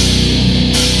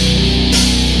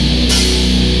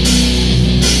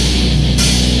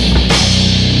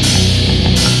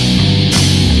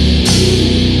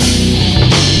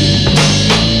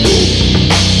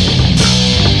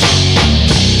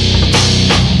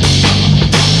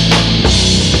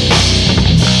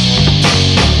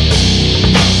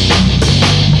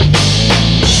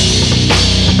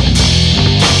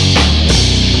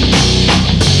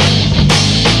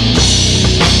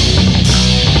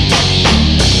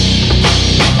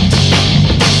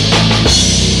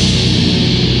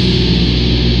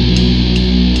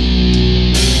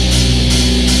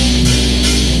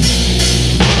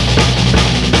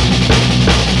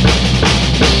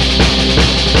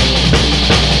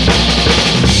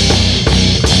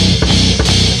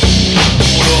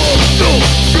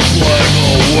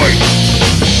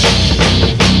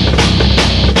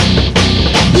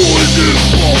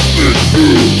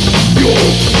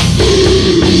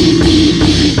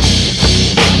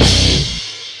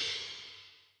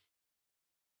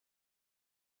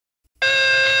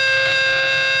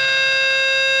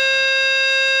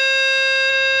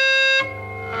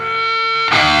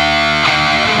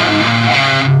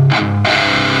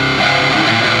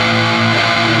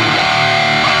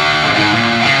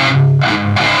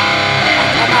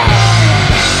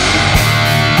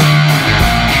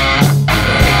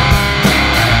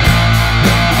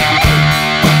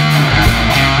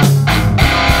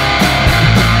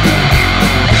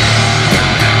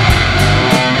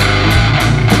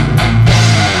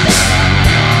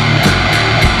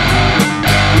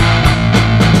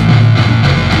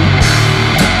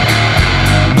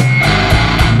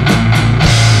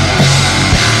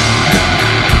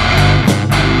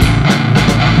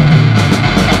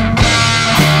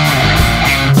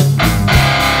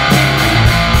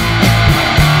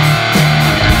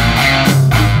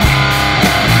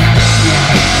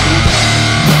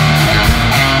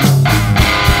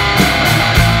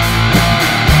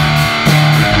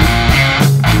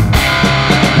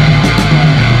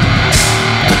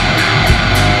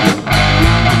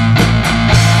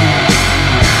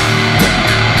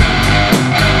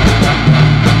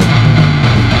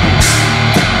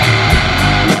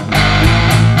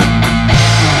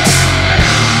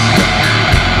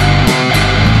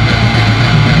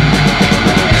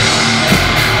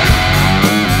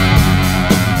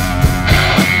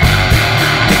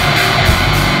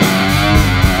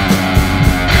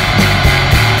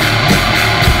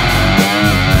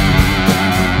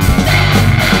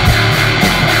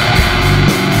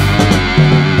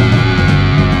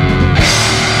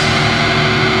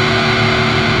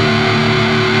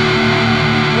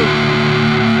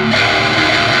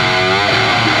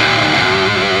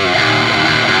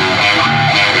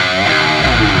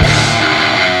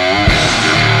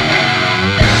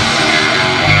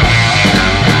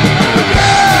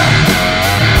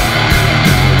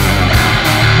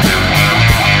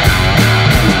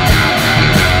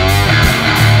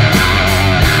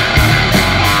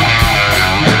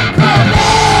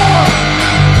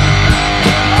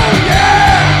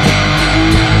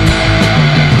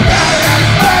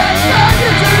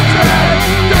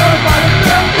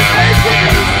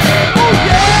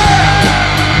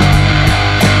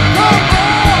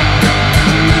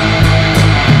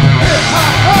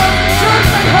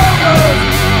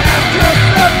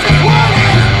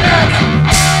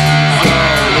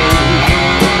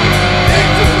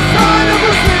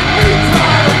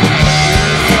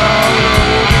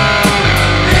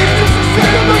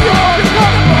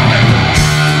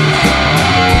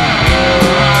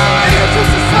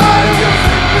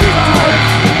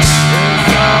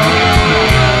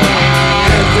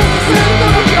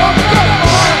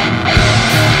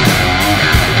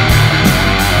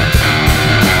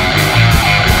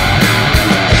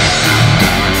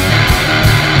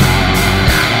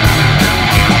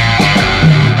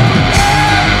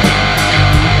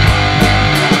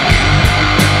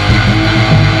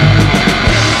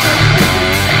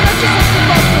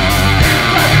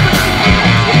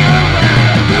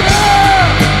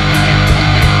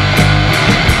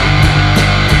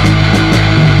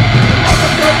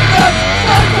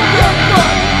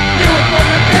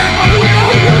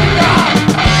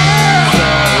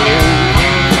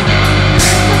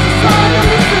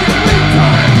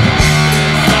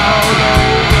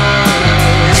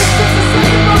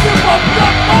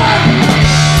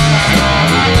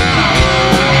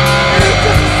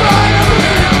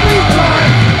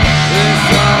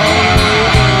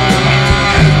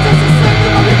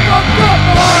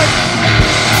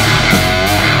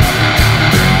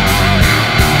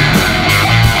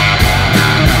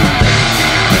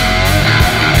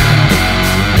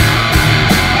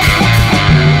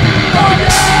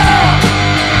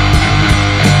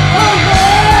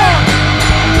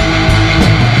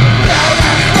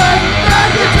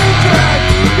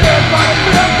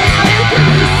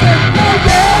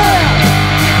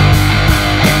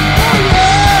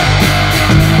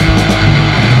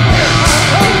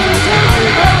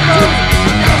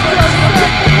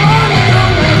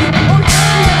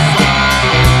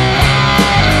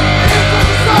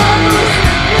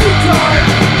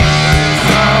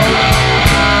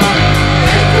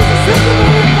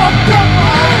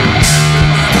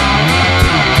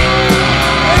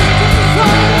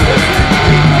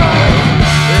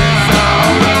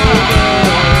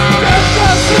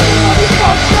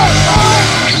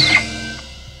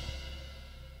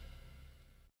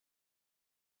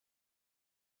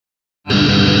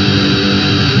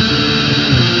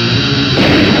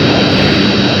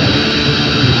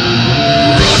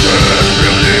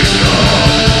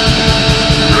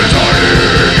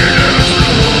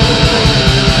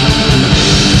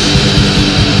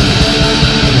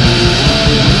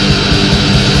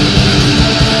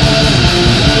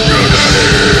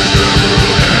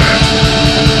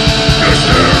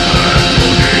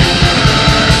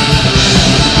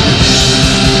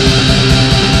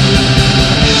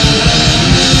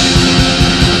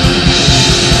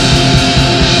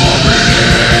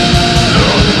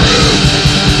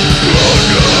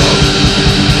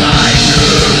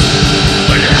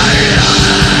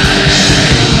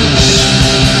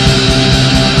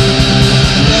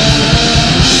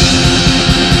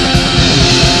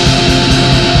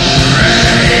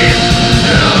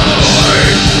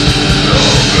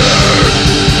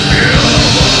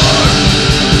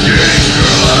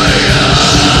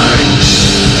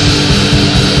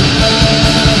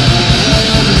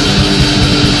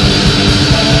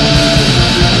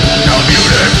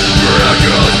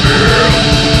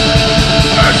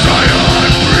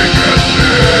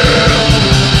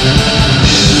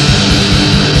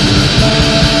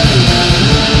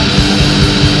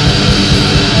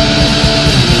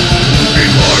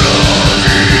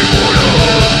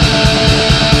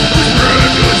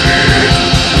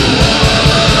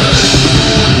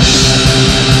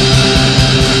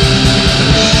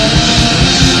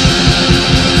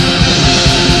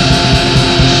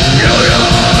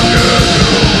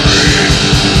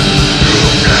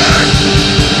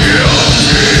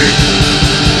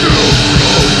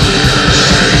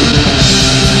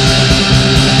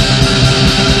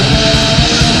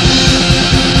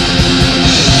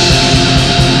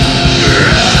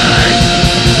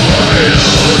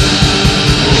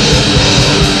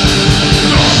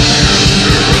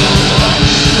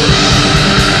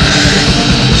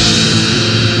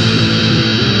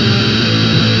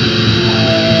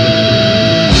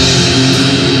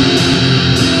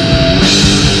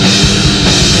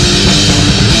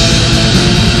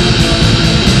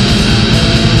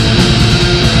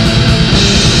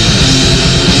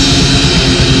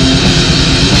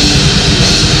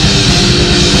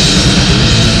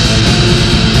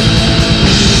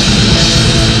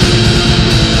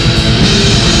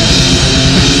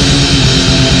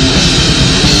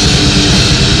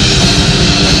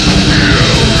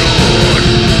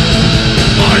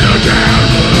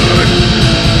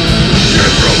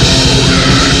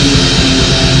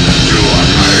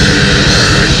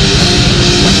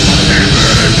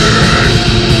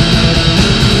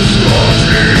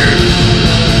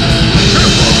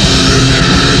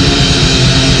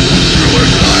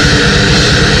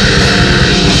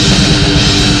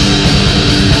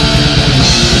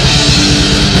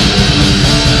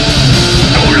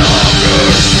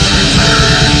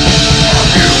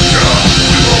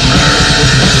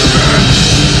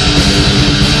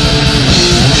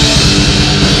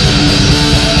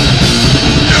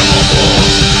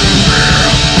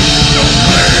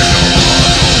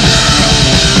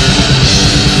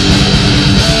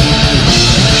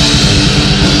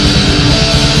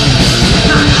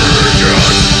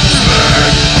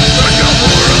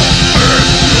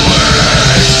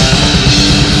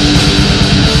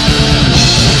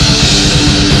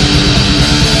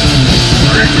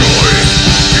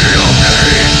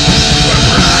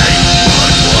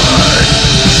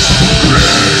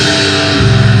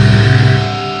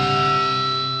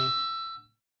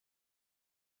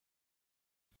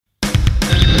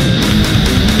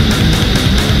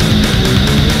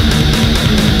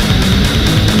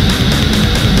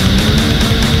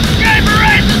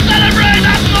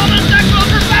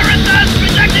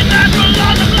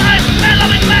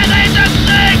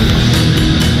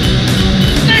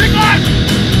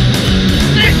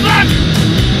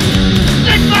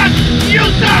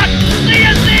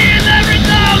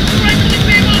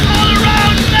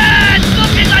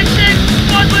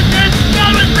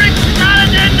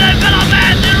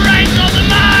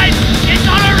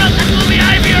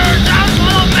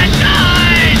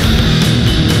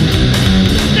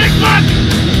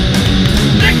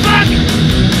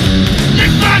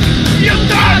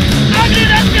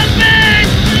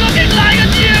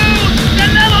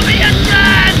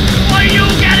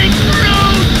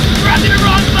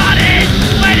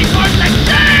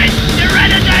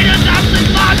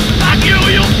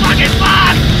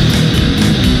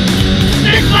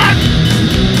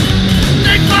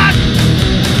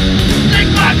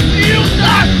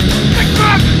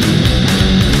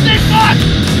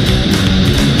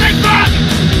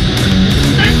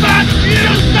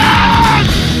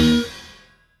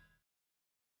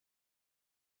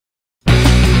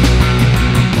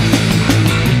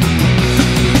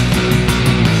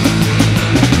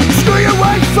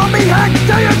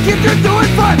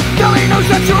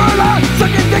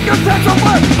 your pencil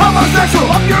blood. Homosexual,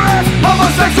 up your ass.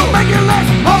 Homosexual, make it last.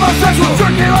 Homosexual,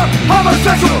 jerk it up.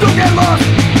 Homosexual, don't get lost.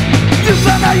 You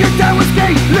found out your dad was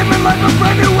gay, living life a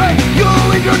brand new way. You'll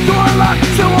leave your door unlocked,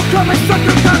 so we'll come and suck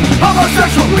your cock.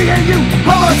 Homosexual, we hate you.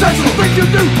 Homosexual, things you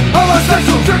do.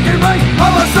 Homosexual, jerking right.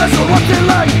 Homosexual, what's it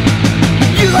like?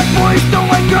 You like boys, don't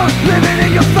like girls, living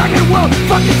in your fucking world.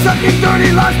 Fucking sucking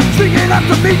dirty lies, sneaking up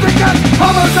to meet the gods.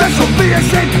 Homosexual, be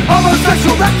ashamed.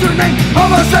 Homosexual, that's your name.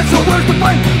 Homosexual, where's the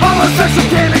blame? Homosexual,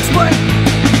 can't explain.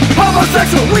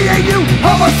 Homosexual, we hate you.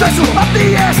 Homosexual, up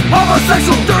the ass.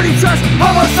 Homosexual, dirty trash.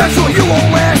 Homosexual, you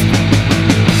won't last.